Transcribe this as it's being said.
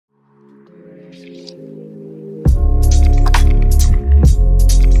Hey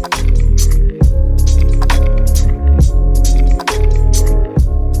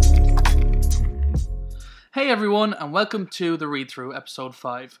everyone, and welcome to the Readthrough, episode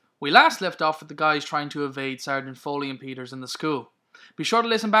 5. We last left off with the guys trying to evade Sergeant Foley and Peters in the school. Be sure to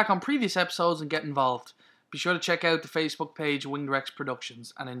listen back on previous episodes and get involved. Be sure to check out the Facebook page Winged Rex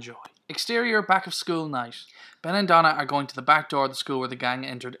Productions and enjoy. Exterior back of school night. Ben and Donna are going to the back door of the school where the gang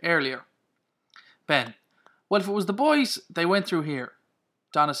entered earlier. Ben: well, if it was the boys, they went through here.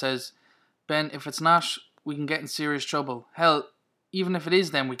 Donna says: Ben, if it's not, we can get in serious trouble. Hell, even if it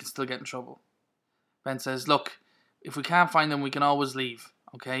is them, we can still get in trouble. Ben says, look, if we can't find them, we can always leave,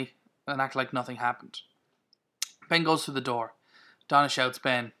 okay? And act like nothing happened. Ben goes to the door. Donna shouts,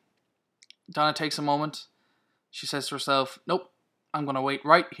 Ben. Donna takes a moment. She says to herself, nope, I'm going to wait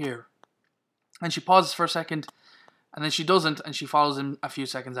right here. And she pauses for a second, and then she doesn't, and she follows him a few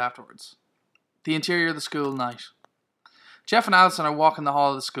seconds afterwards. The interior of the school night. Jeff and Alison are walking the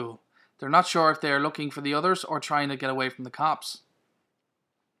hall of the school. They're not sure if they are looking for the others or trying to get away from the cops.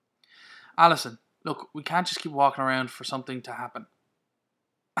 Alison: look, we can't just keep walking around for something to happen.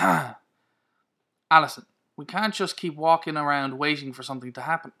 Alison: we can't just keep walking around waiting for something to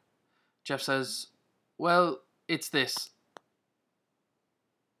happen. Jeff says, well, it's this.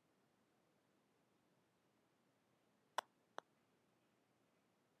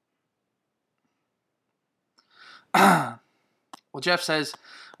 Well, Jeff says,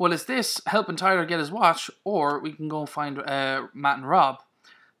 well, it's this, helping Tyler get his watch, or we can go and find Matt and Rob.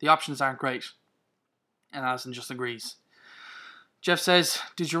 The options aren't great. And Alison just agrees. Jeff says,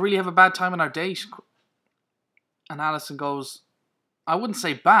 did you really have a bad time on our date? And Alison goes, I wouldn't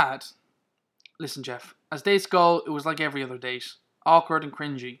say bad. Listen, Jeff, as dates go, it was like every other date. Awkward and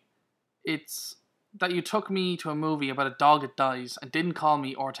cringy. It's that you took me to a movie about a dog that dies and didn't call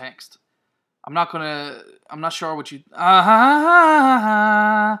me or text. I'm not sure what you...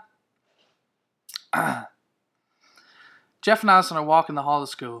 Jeff and Alison are walking the hall of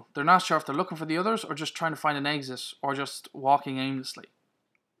school. They're not sure if they're looking for the others or just trying to find an exit or just walking aimlessly.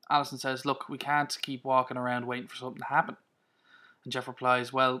 Alison says, look, we can't keep walking around waiting for something to happen. And Jeff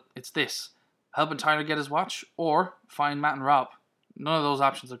replies, well, it's this. Helping Tyler get his watch or find Matt and Rob. None of those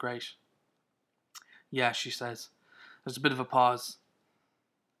options are great. Yeah, she says. There's a bit of a pause.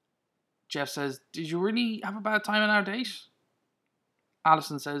 Jeff says, did you really have a bad time on our date?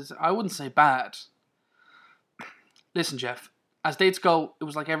 Alison says, I wouldn't say bad. Listen, Jeff, as dates go, it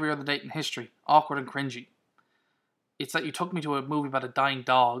was like every other date in history. Awkward and cringy. It's that you took me to a movie about a dying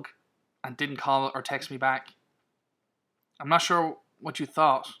dog and didn't call or text me back. I'm not sure what you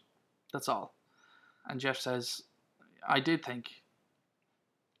thought. That's all. And Jeff says, I did think.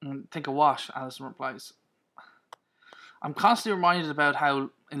 Think of what? Alison replies. I'm constantly reminded about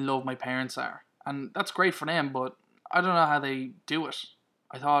how in love my parents are. And that's great for them, but I don't know how they do it.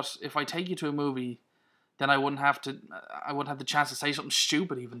 I thought, if I take you to a movie, then I wouldn't have the chance to say something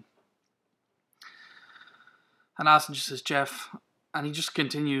stupid even. And Alison just says, Jeff, and he just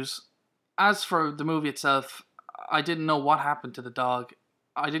continues, as for the movie itself, I didn't know what happened to the dog.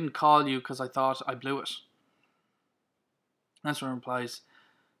 I didn't call you because I thought I blew it. That's what replies,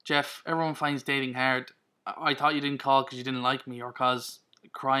 Jeff, everyone finds dating hard. I thought you didn't call because you didn't like me or because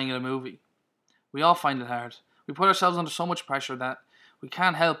crying at a movie. We all find it hard. We put ourselves under so much pressure that we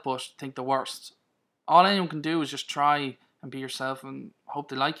can't help but think the worst. All anyone can do is just try and be yourself and hope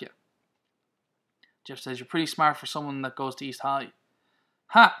they like you. Jeff says, you're pretty smart for someone that goes to East High.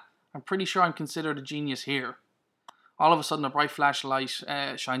 Ha! I'm pretty sure I'm considered a genius here. All of a sudden, a bright flash of light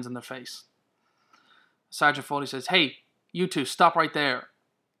shines on their face. Sergeant Foley says, hey, you two, stop right there.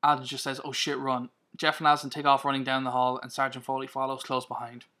 Alden just says, oh shit, run. Jeff and Alison take off running down the hall and Sergeant Foley follows close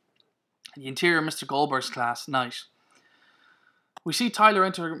behind. The interior of Mr. Goldberg's class, night. We see Tyler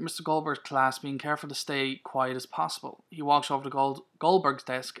enter Mr. Goldberg's class, being careful to stay quiet as possible. He walks over to Goldberg's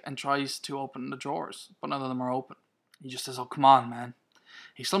desk and tries to open the drawers, but none of them are open. He just says, oh, come on, man.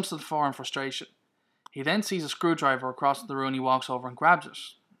 He slumps to the floor in frustration. He then sees a screwdriver across the room and he walks over and grabs it.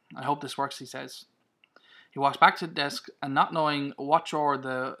 I hope this works, he says. He walks back to the desk and, not knowing what drawer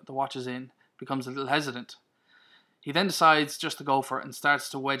the watch is in, becomes a little hesitant. He then decides just to go for it and starts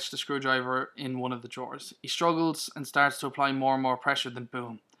to wedge the screwdriver in one of the drawers. He struggles and starts to apply more and more pressure, then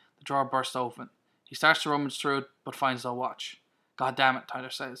boom, the drawer bursts open. He starts to rummage through it but finds no watch. God damn it, Tyler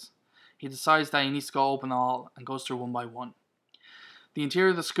says. He decides that he needs to go open the hall and goes through one by one. The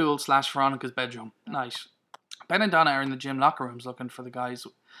interior of the school / Veronica's bedroom. Night. Ben and Donna are in the gym locker rooms looking for the guys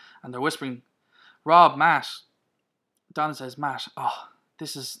and they're whispering, Rob, Matt. Donna says, Matt,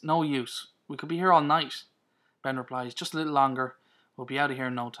 this is no use. We could be here all night. Ben replies, just a little longer. We'll be out of here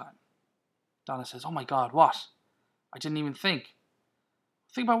in no time. Donna says, oh my God, what? I didn't even think.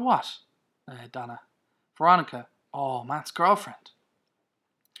 Think about what? Donna. Veronica. Oh, Matt's girlfriend.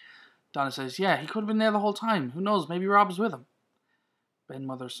 Donna says, yeah, he could have been there the whole time. Who knows, maybe Rob was with him. Ben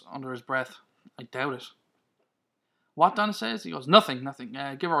mutters under his breath, I doubt it. What? Donna says. He goes, nothing.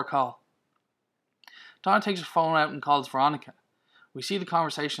 Give her a call. Donna takes her phone out and calls Veronica. We see the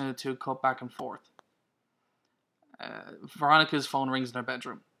conversation of the two cut back and forth. Veronica's phone rings in her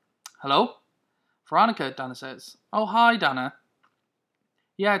bedroom. Hello? Veronica, Donna says. Oh, hi, Donna.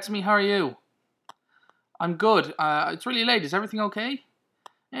 Yeah, it's me. How are you? I'm good. It's really late. Is everything okay?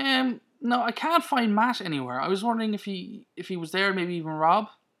 No, I can't find Matt anywhere. I was wondering if he was there, maybe even Rob.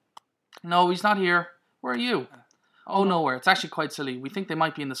 No, he's not here. Where are you? Oh, nowhere. It's actually quite silly. We think they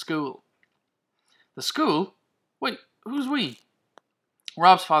might be in the school. The school? Wait, who's we?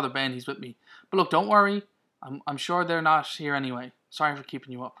 Rob's father, Ben. He's with me. But look, don't worry. I'm sure they're not here anyway. Sorry for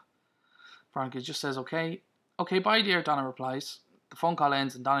keeping you up. Veronica just says, okay. Okay, bye, dear, Donna replies. The phone call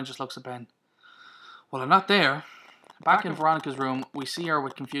ends and Donna just looks at Ben. Well, I'm not there. Back in Veronica's room, we see her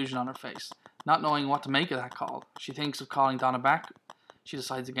with confusion on her face, not knowing what to make of that call. She thinks of calling Donna back. She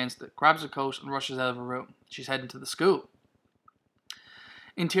decides against it, grabs her coat and rushes out of her room. She's heading to the school.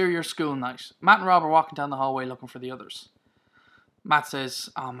 Interior school night. Matt and Rob are walking down the hallway looking for the others. Matt says,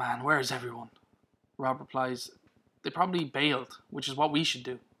 oh man, where is everyone? Rob replies, they probably bailed, which is what we should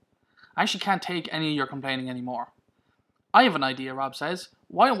do. I actually can't take any of your complaining anymore. I have an idea, Rob says.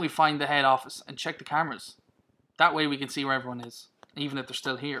 Why don't we find the head office and check the cameras? That way we can see where everyone is, even if they're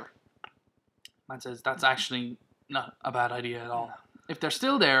still here. Matt says, that's actually not a bad idea at all. If they're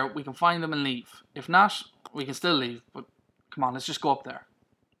still there, we can find them and leave. If not, we can still leave, but come on, let's just go up there.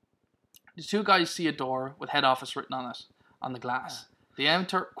 The two guys see a door with head office written on it, on the glass. They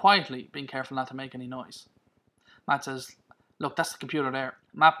enter quietly, being careful not to make any noise. Matt says, look, that's the computer there.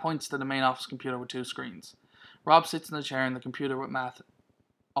 Matt points to the main office computer with two screens. Rob sits in the chair in the computer with Matt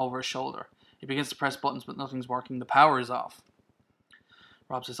over his shoulder. He begins to press buttons, but nothing's working. The power is off.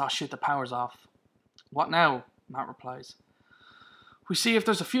 Rob says, oh shit, the power's off. What now? Matt replies. We see if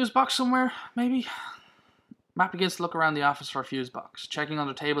there's a fuse box somewhere, maybe? Matt begins to look around the office for a fuse box, checking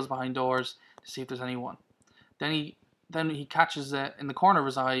under tables behind doors to see if there's anyone. Then he catches in the corner of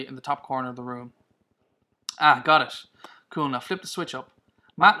his eye in the top corner of the room. Ah, got it. Cool, now flip the switch up.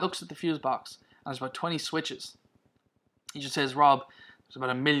 Matt looks at the fuse box, and there's about 20 switches. He just says, Rob, there's about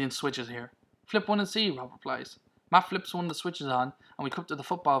 1 million switches here. Flip one and see, Rob replies. Matt flips one of the switches on, and we come to the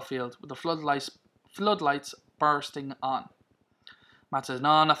football field with the floodlights bursting on. Matt says,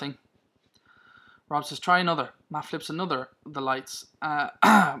 no, nothing. Rob says, try another. Matt flips another of the lights.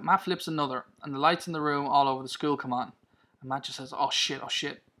 Matt flips another, and the lights in the room all over the school come on. And Matt just says, oh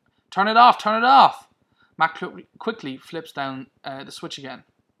shit. Turn it off. Matt quickly flips down the switch again.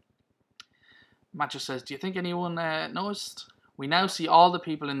 Matt just says, do you think anyone noticed? We now see all the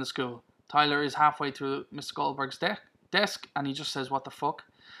people in the school. Tyler is halfway through Mr. Goldberg's desk, and he just says, what the fuck?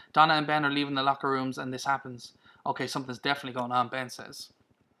 Donna and Ben are leaving the locker rooms, and this happens. Okay, something's definitely going on, Ben says.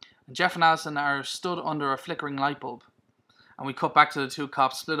 And Jeff and Alison are stood under a flickering light bulb. And we cut back to the two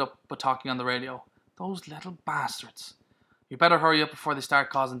cops split up but talking on the radio. Those little bastards. You better hurry up before they start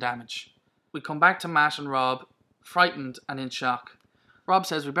causing damage. We come back to Matt and Rob, frightened and in shock. Rob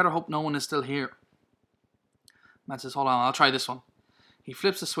says we better hope no one is still here. Matt says, hold on, I'll try this one. He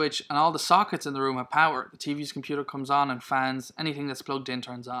flips the switch and all the sockets in the room have power. The TV's computer comes on and fans. Anything that's plugged in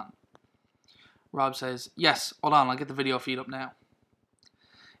turns on. Rob says, yes, hold on, I'll get the video feed up now.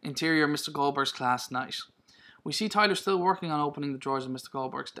 Interior Mr. Goldberg's class night. We see Tyler still working on opening the drawers of Mr.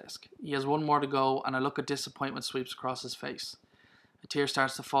 Goldberg's desk. He has one more to go and a look of disappointment sweeps across his face. A tear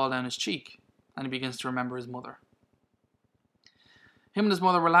starts to fall down his cheek and he begins to remember his mother. Him and his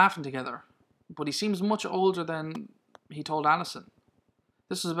mother were laughing together, but he seems much older than he told Alison.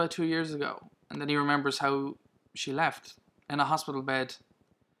 This was about 2 years ago, and then he remembers how she left. In a hospital bed,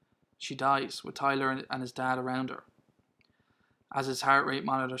 she dies with Tyler and his dad around her, as his heart rate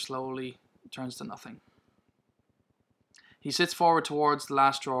monitor slowly turns to nothing. He sits forward towards the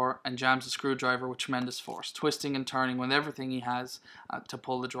last drawer and jams the screwdriver with tremendous force, twisting and turning with everything he has to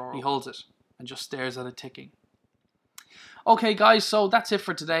pull the drawer. He holds it and just stares at it ticking. Okay, guys, so that's it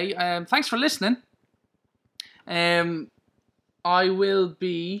for today. Thanks for listening. I will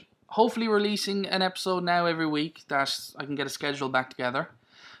be hopefully releasing an episode now every week that I can get a schedule back together.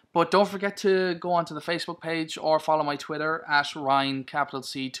 But don't forget to go onto the Facebook page or follow my Twitter at Ryan, capital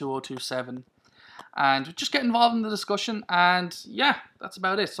C 2027. And just get involved in the discussion. And yeah, that's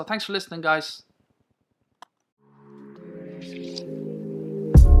about it. So thanks for listening, guys.